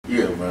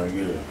man.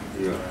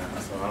 Yeah.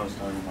 So I was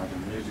talking about the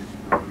music,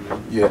 you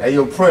know. Yeah. Hey,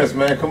 yo, Prince,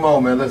 man, come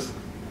on, man. Let's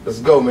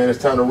go, man.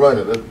 It's time to run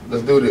it.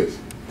 Let's do this.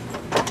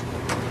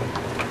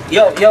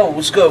 Yo,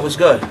 what's good? What's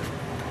good?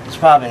 It's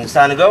popping. It's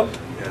time to go.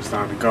 Yeah, it's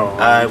time to go. All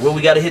right, where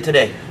we got to hit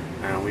today?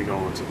 And we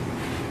going to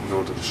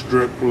the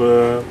strip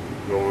club,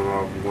 going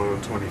off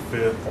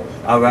 125th.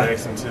 All right.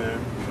 Lexington.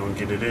 We're gonna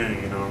get it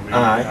in, you know what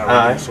I mean? All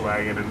right.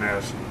 Swag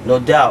International. No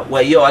doubt.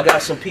 Well, yo, I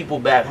got some people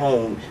back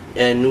home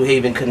in New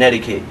Haven,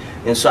 Connecticut,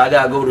 and so I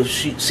gotta go to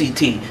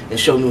CT and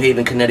show New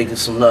Haven, Connecticut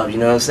some love. You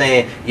know what I'm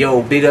saying?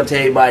 Yo, big up to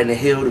everybody in the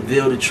Hill, the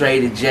Ville, the Trey,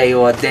 the J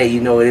all day.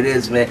 You know what it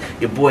is, man.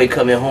 Your boy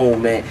coming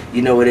home, man.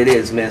 You know what it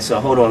is, man. So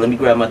hold on, let me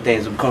grab my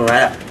things. I'm coming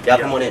right out. Y'all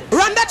come on in.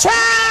 Run the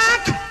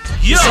track!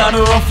 This out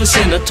of Ruffest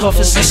and the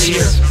Tuffest this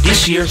year.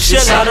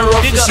 This out of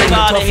Ruffest and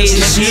the Tuffest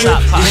this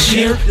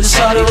year. This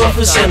out of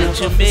Ruffest and the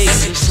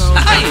Tuffest.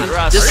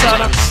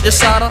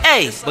 This out of,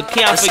 hey, but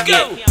can't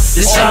forget.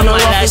 This out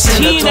of Ruffest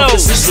and the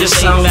Tuffest. This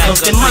sound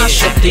comes to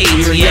mash up the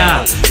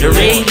area. The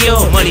radio,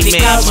 money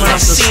man,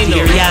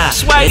 stereo.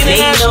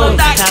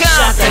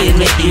 SwagInternational.com in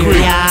the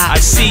area. I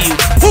see you.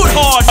 Put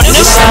hard.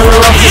 This out of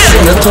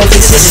Ruffest and the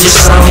Tuffest. This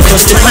sound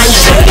comes to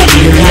mash up the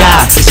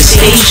area. The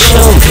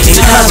station, the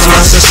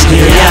cosmos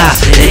stereo.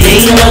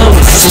 They know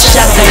it's a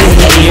shot in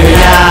the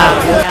area.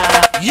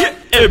 Yeah.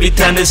 Every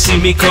time they see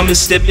me come and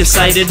step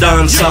inside the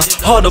dancer,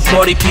 all the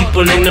party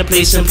people in the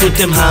place and put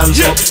them hands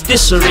up.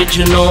 This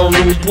original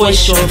rude boy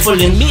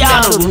shuffling. Me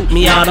out of root,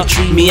 me out of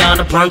tree, me out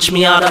of branch,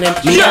 me out of them,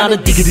 me out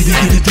of diggity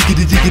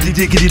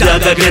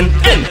dog again.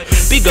 And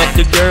big up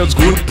the girls,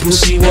 good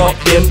pussy walk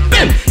them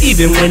bend.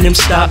 Even when them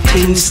stop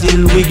things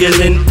still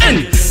wiggling.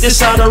 And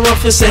this out of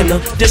Ruffest and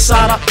this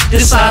out of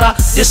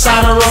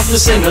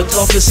Ruffest and the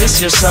Tuffest. It's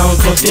your sound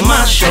cause they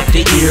mash up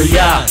the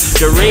area.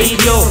 The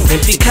radio,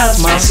 and because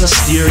master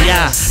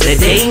stereo. That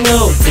they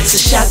know it's a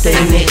shot in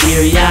the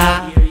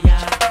area.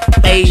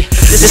 Hey,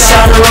 this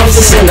out of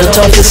Ruffest and the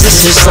Tuffest.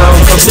 This is song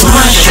cause we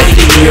mash up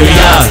the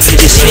area.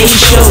 This ain't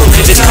show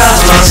because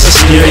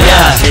master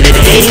stereo. That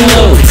they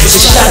know it's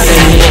a shot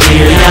in the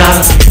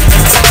area.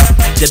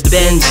 The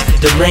Benz,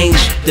 the Range,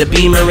 the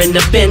Beamer and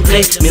the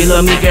Bentley. Me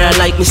love me girl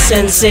like me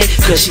sensei,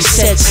 cause she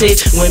sets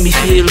it. When me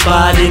feel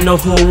bad in the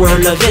whole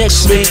world of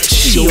vex me.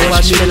 She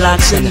watch me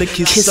relax and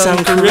kiss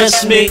and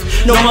caress me.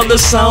 No other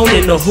sound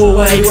in the whole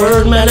wide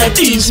world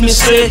melodies me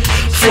say.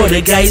 For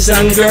the guys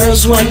and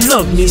girls one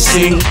love me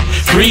sing.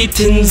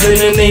 Greetings in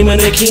the name of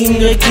the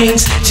King of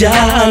Kings,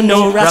 Jah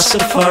no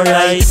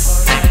Rastafari.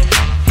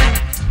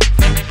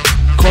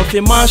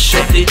 Coffee mash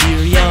up the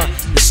area.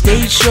 The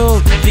stage show,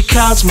 the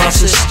cards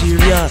master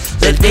stereo.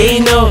 That they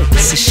know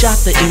it's a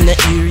shot in the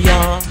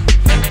area.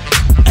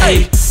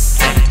 Hey,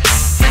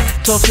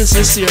 Tuffest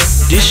this year,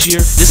 this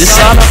year, this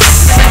out of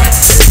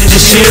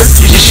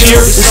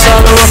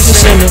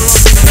Ruffest and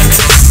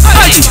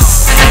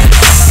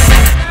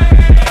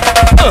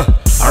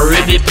a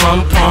ribby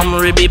pom pom,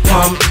 ribby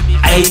pom.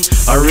 Ay,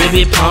 a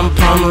ribby pom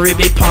pom,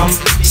 ribby pom.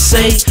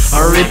 Say, a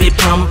ribby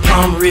pom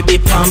pom, ribby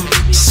pom.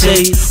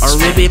 Say, a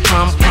ribby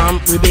pom pom,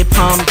 ribby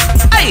pom.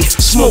 Ay,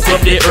 smoke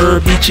up the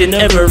herb each and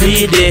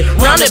every day.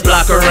 Round the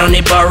block around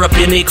the bar up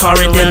in the car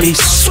and then we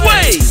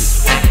sway.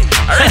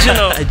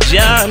 Original,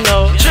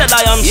 Jano, Dread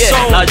I am so.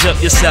 Lodge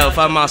up yourself,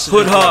 I'm massive.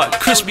 Hood hard,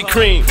 Krispy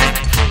Kreme.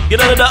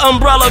 Get under the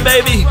umbrella,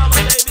 baby.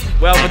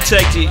 Well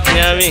protected, you know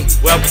what I mean?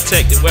 Well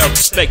protected, well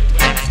respected.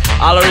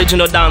 All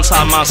original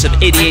dancehall massive,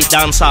 88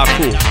 dancehall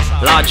crew.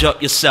 Lodge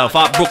up yourself,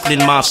 our Brooklyn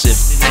massive.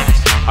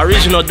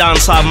 Original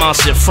dancehall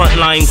massive,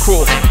 frontline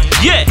crew.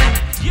 Yeah,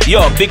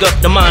 yo, big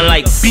up the man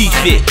like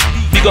Beefy.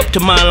 Big up the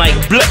man like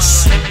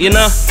Bless, you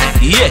know?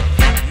 Yeah,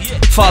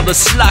 Father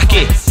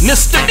Slacky,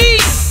 Mr. B.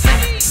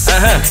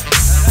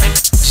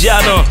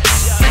 Jano,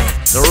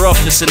 the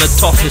roughest and the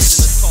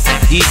toughest.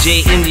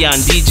 DJ Indian,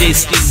 DJ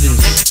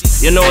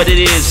Stevens. You know what it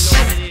is.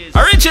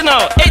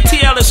 Original,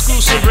 ATL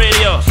exclusive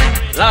radio.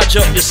 Lodge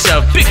up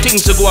yourself, big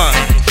things to go on.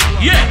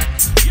 Yeah.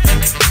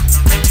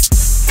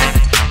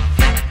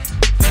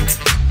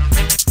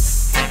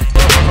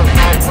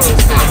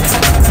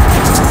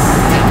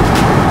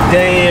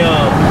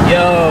 Damn,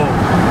 yo.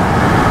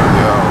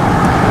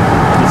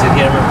 Is it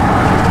camera?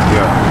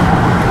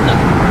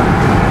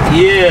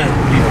 Yeah,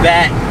 we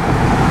back.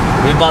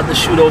 We about to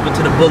shoot over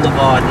to the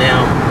boulevard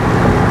now.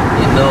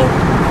 You know,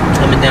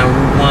 coming down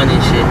Route 1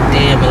 and shit.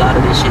 Damn, a lot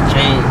of this shit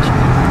changed.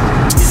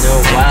 You know,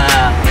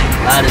 wow,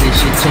 a lot of this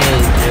shit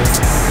changed, yo.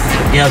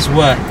 But guess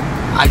what?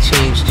 I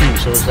changed too,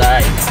 so it's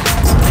alright.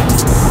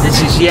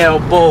 This is Yale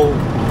Bowl,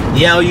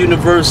 Yale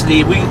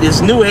University. It's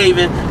New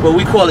Haven, but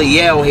we call it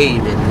Yale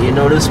Haven. You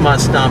know, this is my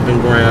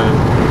stomping ground.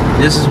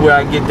 This is where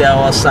I get that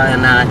all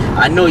cyanide.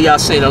 I know y'all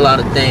saying a lot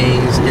of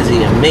things. Is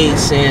he a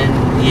Mason?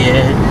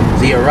 Yeah.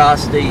 Is he a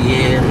Rasta?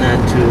 Yeah,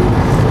 not too.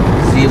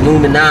 Is he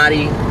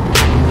Illuminati?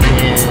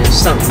 Yeah,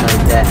 something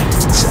like that.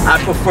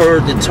 I prefer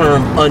the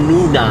term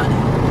Anunnaki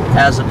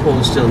as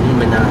opposed to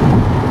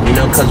Illuminati. You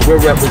know, because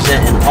we're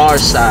representing our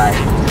side.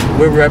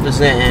 We're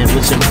representing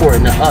what's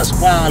important to us.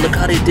 Wow, look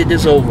how they did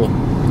this over.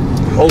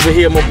 Over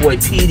here, my boy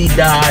Petey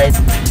died.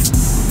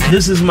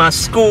 This is my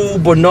school,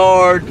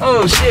 Bernard.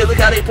 Oh shit, look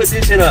how they put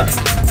this shit up.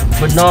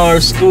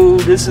 Bernard School.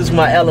 This is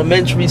my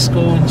elementary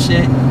school and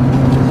shit.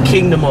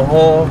 Kingdom of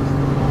Hall.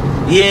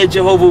 Yeah,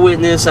 Jehovah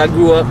Witness. I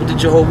grew up with the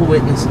Jehovah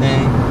Witness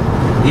name.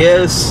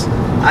 Yes,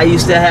 I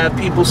used to have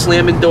people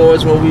slamming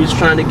doors when we was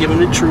trying to give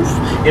them the truth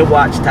in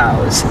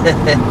watchtowers.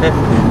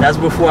 That's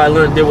before I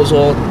learned there was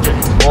all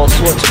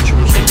sorts of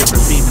truths from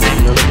different people,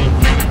 you know what I mean?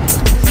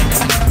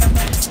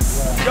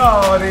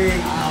 Gotti,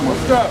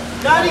 what's up?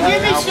 Gotti,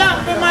 give me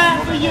something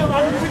for you.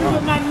 I'm putting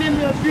with my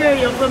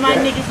memorabilia for my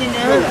niggas in the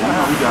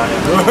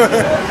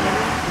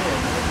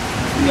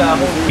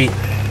hood.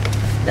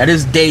 That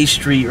is Day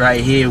Street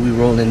right here we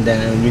rolling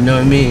down, you know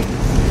what I mean?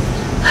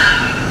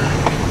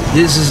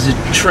 This is the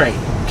Trey,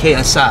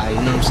 KSI, you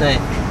know what I'm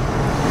saying?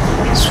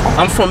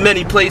 I'm from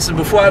many places.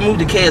 Before I moved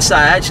to KSI,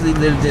 I actually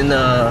lived in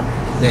the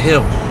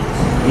Hill.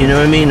 You know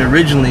what I mean?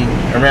 Originally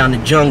around the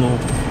Jungle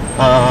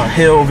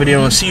Hill over there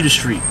on Cedar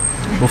Street.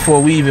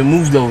 Before we even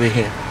moved over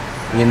here,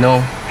 you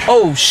know?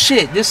 Oh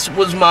shit, this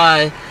was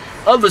my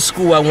other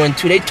school I went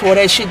to. They tore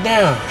that shit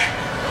down.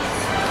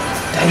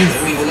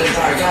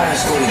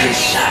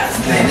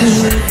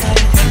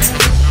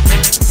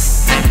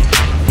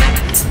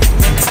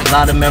 A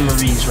lot of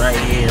memories right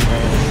here,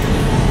 man.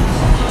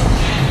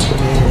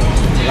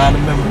 Yeah, a lot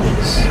of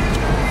memories.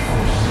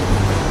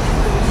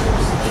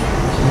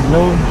 You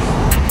know?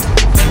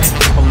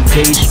 On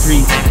Day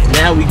Street.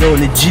 Now we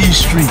going to G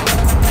Street.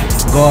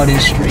 Garden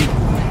Street.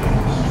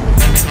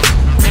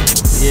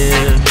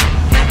 Yeah.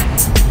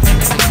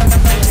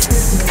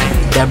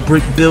 That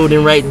brick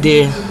building right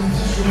there.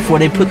 Before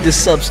they put this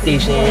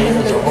substation in, it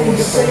was a whole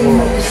different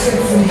world.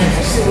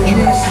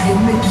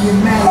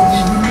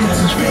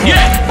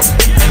 Yeah.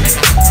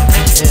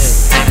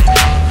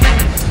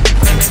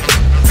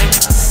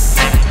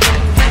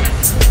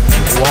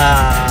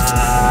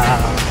 Wow.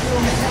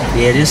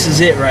 Yeah, this is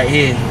it right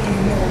here.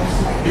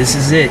 This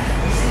is it.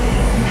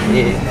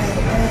 Yeah.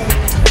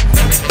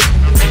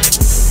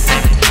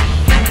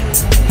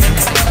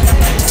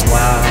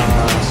 Wow.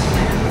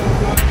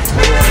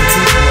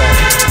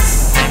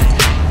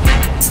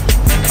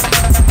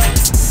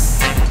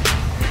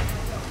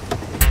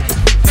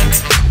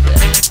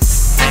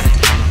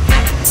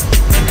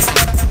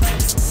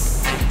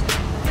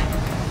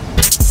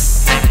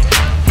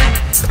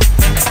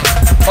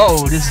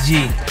 Oh, this G.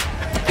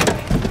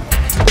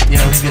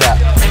 Yeah, let's get out.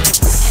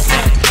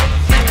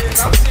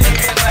 I'm sitting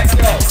here like,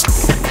 yo,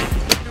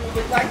 you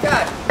look like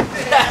that.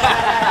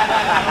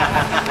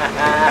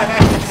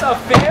 What's up,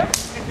 fam?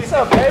 What's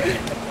up, baby?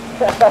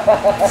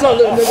 What's up,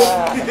 little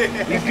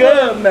nigga? You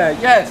good, man?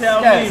 Yes,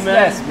 tell me, man.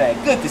 Yes, man.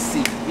 Good to see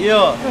you.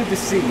 Yeah. Good to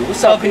see you.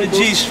 What's up, to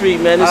G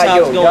Street, man? This how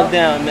it's going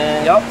down,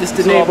 man. Yup, this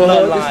the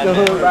neighborhood. This the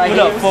hood right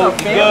here. What up,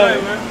 folks? You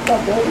good, man? What's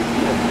up, baby?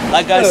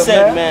 Like I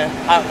said, man,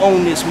 I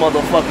own this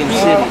motherfucking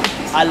city.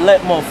 I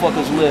let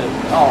motherfuckers live.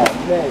 Oh,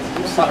 man.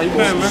 You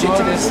want some shit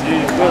to this?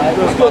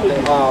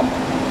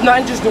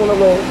 Nothing, just doing a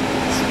little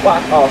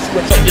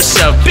switch up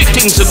yourself. Big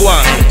things are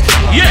going.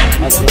 Yeah.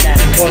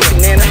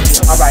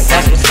 Alright,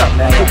 that's what's up,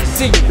 man. Good to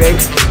see you,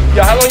 baby.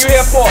 Yo, how long you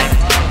here for?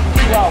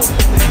 2 hours.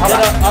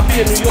 I'll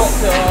be in New York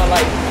till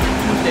like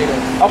Tuesday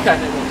though. Okay.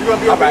 You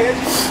gonna be up here?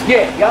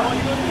 Yeah,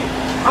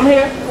 I'm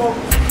here.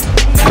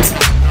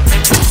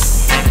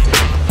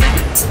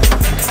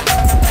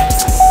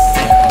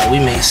 We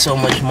made so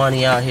much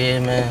money out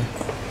here, man.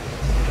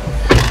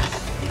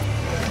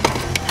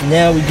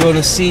 Now we're going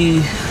to see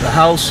the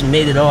house and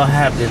made it all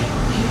happen.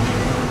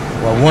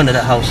 Well, one of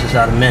the houses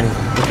out of many.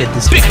 Look at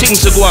this. Big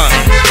things are going.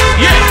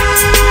 Yeah.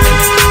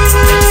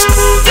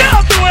 Get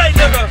out the way,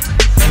 nigga.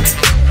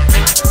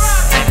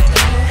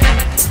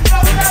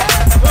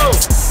 Whoa.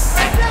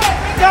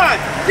 God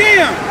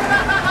damn.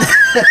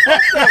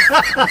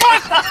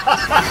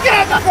 Get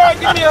out the car and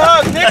give me a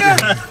hug, nigga.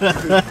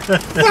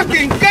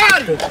 Fucking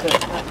got it.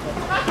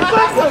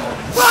 What the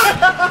fuck?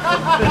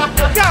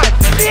 God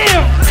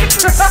damn.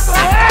 What's up?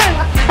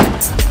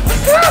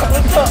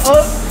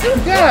 What's up,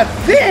 God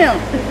damn.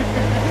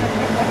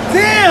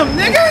 Damn,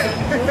 nigga.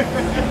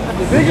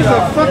 The biggest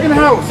fucking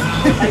house.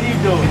 How you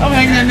doing? I'm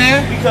hanging in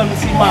there. We come to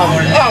see mama.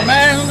 Oh,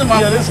 man.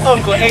 Yo, this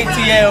Uncle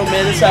ATL,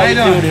 man. This how we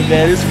do it,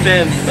 man. This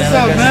family, man. What's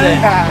up, like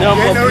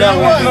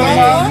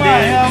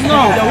man?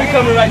 Yo, we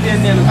coming right there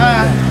and then.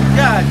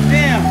 God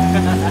damn.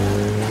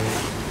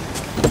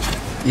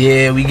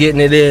 Yeah, we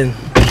getting it in.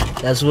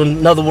 That's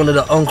another one of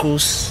the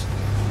uncles,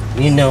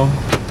 you know.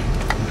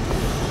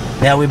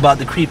 Now we're about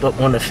to creep up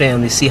on the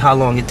family, see how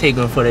long it takes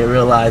them before they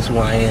realize who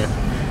I am.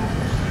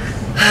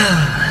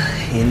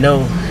 You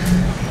know.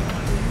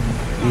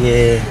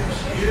 Yeah.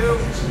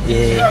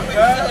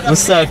 Yeah.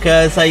 What's up,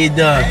 cuz? How you doing?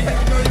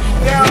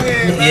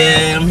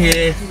 Yeah, I'm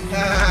here.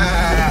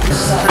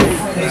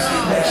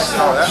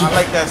 I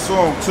like that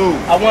song too.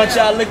 I want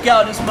y'all to look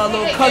out. This is my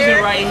little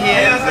cousin right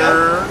here. Yes,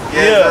 sir.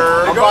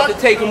 Yeah, I'm about to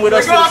take him with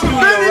us to the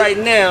studio right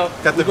now.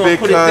 Got the big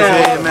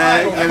cousin,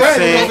 man. You know what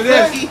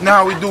I'm saying?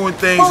 Now how we doing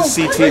things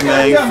in CT,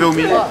 man. You feel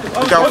me?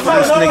 Look out for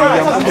this nigga,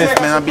 Young Piff,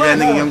 man. I'll be that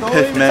nigga, Young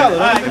Piff, man. You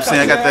know what I'm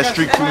saying? I got that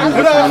street crew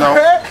movement coming out.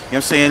 You know what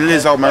I'm saying?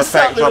 Liz out, matter of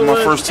fact, dropped my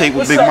first tape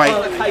with Big Mike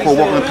called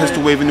Walking the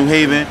Pistol Wave in New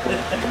Haven.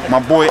 My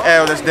boy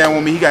Al that's down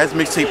with me, he got his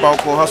mixtape out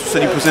called Hustle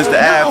City Presents the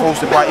Av,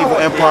 hosted by Evil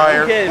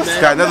Empire.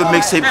 Got another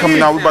mixtape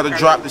coming out, we about to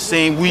drop the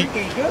same week.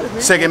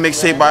 Second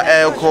mixtape by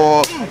Al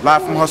called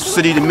Live from Hustle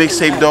City, the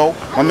mixtape though.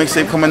 My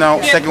mixtape coming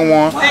out, second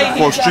one,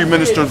 called Street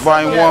Ministers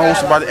Volume 1,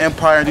 hosted by the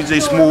Empire and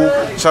DJ Smooth.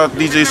 Shout out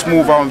to DJ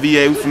Smooth out in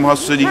VA, we from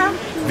Hustle City,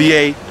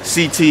 VA,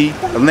 CT,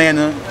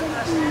 Atlanta.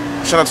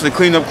 Shout out to the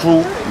cleanup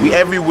crew. We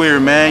everywhere,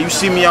 man. You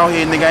see me out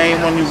here, nigga. I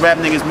ain't one of you rap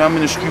niggas, man. I'm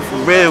in the street for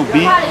real,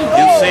 B. You know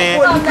what I'm saying?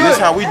 And this is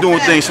how we doing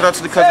things. Shout out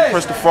to the cousin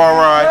Chris the Far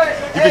Ride.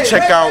 You can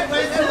check out, you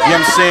know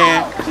what I'm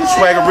saying,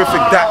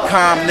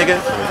 swaggerific.com, nigga.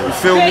 You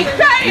feel me?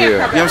 Yeah. You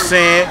know what I'm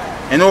saying?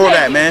 And all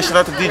that, man. Shout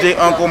out to DJ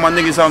Uncle, my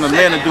niggas out in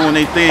Atlanta doing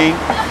their thing. You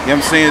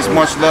know what I'm saying? It's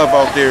much love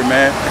out there,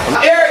 man.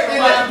 Eric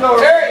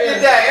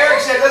did that.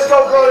 Eric said, let's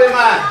go blow them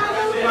out.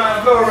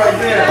 Right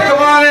there. Come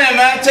on in,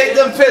 man. Take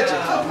them pictures.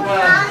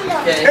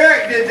 Okay.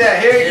 Eric did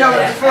that. Here he comes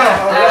at the front.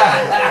 All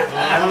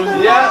right.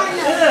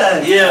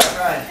 Yeah.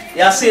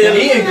 Y'all see the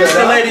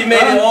lady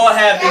made it all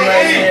happen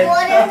right here.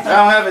 I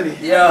don't have any.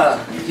 Yeah.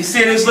 You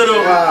see this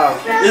little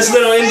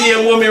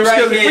Indian woman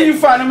right here? Where you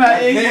find them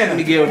at? Let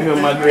me give her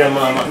my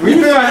grandmama. We've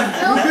been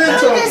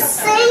talking.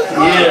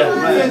 Yeah.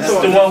 That's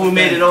the one who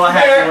made it all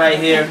happen right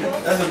here.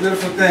 That's a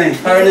beautiful thing.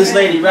 Her and this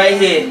lady right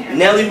here,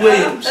 Nellie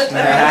Williams.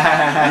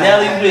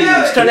 Nellie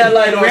Williams. Turn that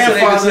light on so they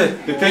can see.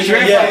 The picture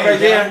right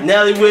there.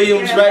 Nellie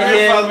Williams right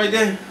here. Right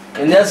there.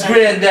 And that's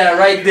Granddad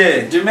right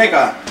there.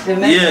 Jamaica.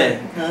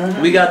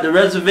 Yeah. We got the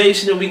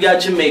reservation and we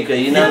got Jamaica,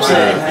 you know what I'm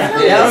saying?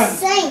 Yeah.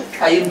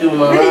 How you doing,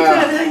 man?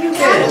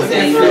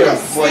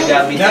 Boy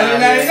got me down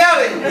here.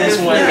 This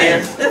one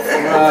here.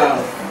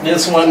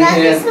 This one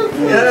here.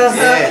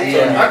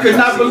 Yeah. I could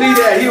not believe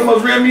that. He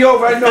almost ran me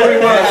over. I know he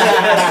was.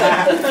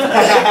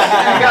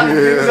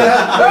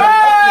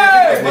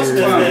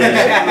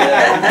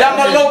 That's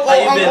my local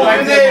uncle,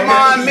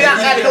 man. Me not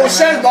got no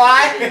sense,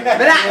 boy.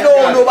 Me not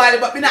know nobody,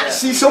 but me not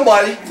see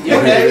somebody. You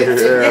okay?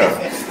 Yeah.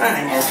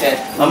 Okay.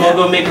 I'm gonna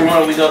go make a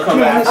run. We gonna come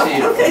back and see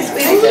you. Okay,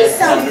 sweetie. We need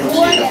some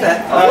water.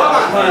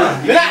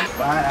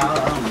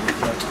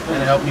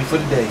 Gonna help me for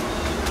the day.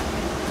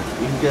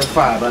 You can get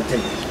 5. I'll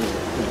take it.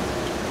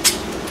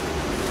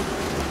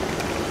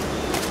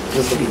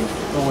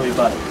 Don't worry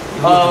about it.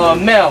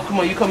 Mel, come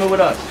on. You coming with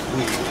us?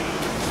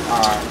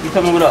 Alright. You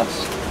coming with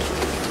us?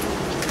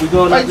 We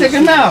going to take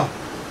it now.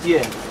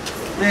 Yeah.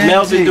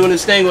 Mel's been doing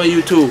this thing on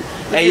YouTube.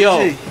 Hey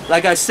yo,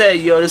 like I said,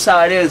 yo, this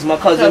how it is. My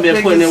cousin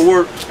been putting in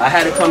work. I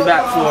had to come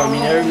back for him, you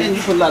heard me?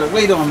 You put a lot of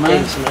weight on,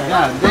 man. Thanks, man.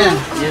 God damn.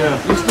 Yeah.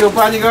 You still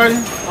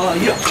bodyguarding? Oh,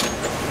 yeah.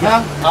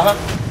 Huh?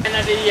 In the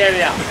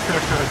area.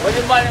 What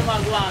the body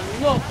man go on?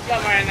 No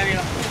camera in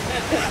there.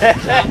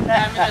 Long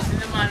time I see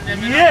the man them.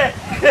 Yeah.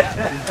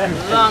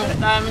 Long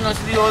time I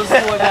see the old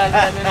soldiers.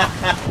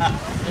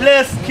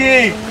 Bless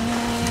King.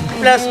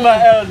 Bless my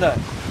elder.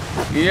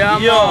 Yeah,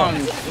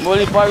 man.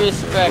 Only for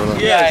respect.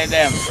 Yes.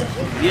 Them.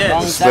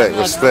 Yes.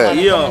 Respect.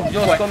 Yo,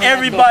 for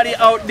everybody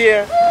out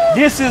there,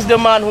 this is the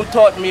man who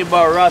taught me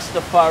about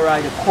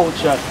Rastafari, the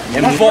culture,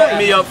 and brought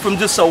me up from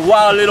just a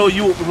wild little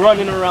youth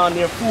running around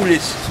there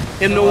foolish.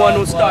 Him the one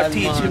who started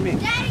teaching me.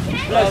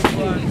 Bless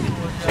you.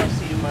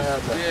 See my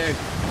elder.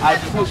 I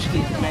pushed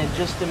it, man,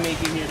 just to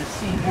make it here to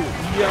see you.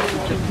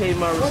 To pay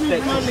my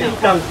respect and say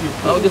thank you.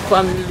 How the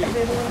family?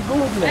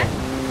 Good, man.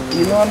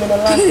 You know, I'm in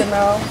Atlanta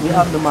now. We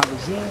have the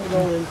magazine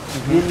going,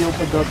 video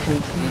production,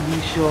 TV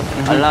show,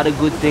 a lot of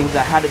good things.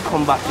 I had to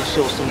come back to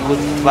show some good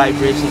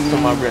vibrations to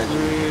my brethren.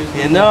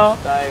 You know?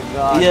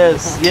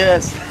 Yes,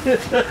 yes.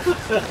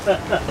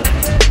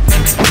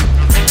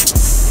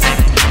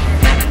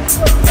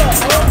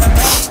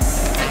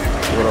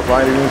 What up,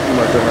 I ain't even see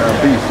much of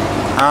that Beast.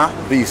 Huh?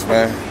 Beast,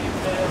 man.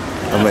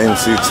 I'm an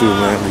MC too,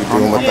 man. We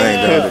doing my thing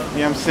down there. You know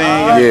what I'm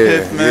saying? Yeah,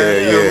 Piff, man.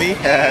 You know me?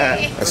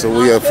 That's what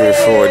we up here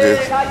for.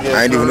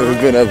 I ain't even ever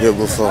been up here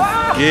before.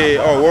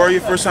 Yeah. Oh, were you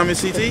first time in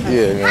CT?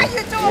 Yeah, man.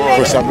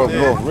 First time up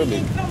north,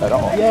 really, at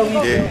all.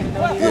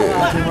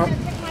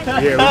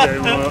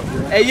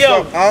 Hey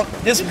yo,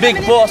 this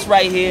big boss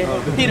right here,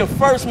 he the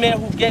first man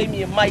who gave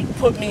me a mic,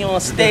 put me on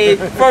stage,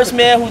 first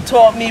man who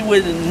taught me where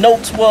the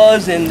notes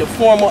was and the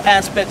formal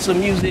aspects of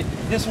music.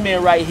 This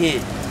man right here,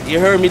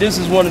 you heard me, this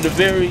is one of the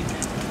very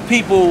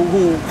people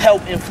who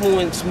helped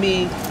influence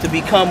me to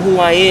become who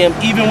I am,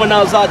 even when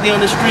I was out there on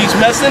the streets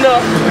messing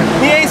up.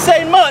 He ain't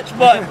say much,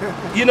 but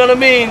you know what I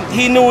mean?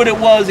 He knew what it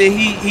was, and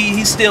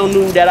he still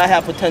knew that I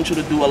have potential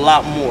to do a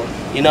lot more.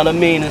 You know what I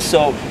mean? And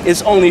so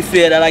it's only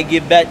fair that I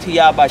give back to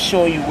y'all by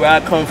showing you where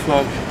I come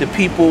from, the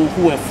people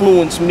who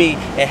influenced me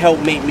and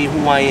helped make me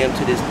who I am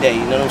to this day.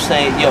 You know what I'm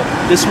saying? Yo,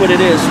 this is what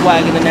it is,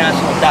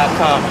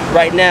 swaginternational.com.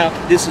 Right now,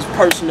 this is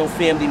personal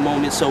family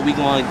moment, so we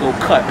gonna go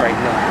cut right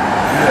now.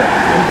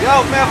 Yeah.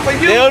 Yo, man, for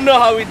you. They don't know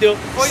how we do.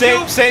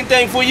 Same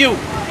thing for you.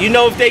 You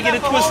know if they get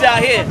it twisted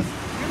out here.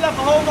 You left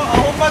a whole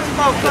bunch of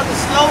motherfuckers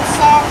slow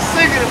song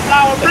singing and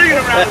flower bringing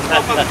around this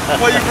motherfucker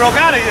before you broke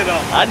out of here though.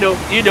 I know,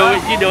 you know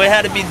it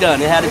had to be done.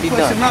 It had to be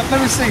done.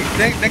 Let me see.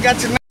 They got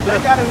your name. They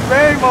got his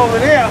grave over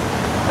there.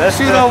 That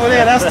shit over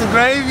there, that's the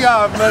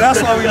graveyard, man.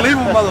 That's why we leave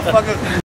them, motherfucker.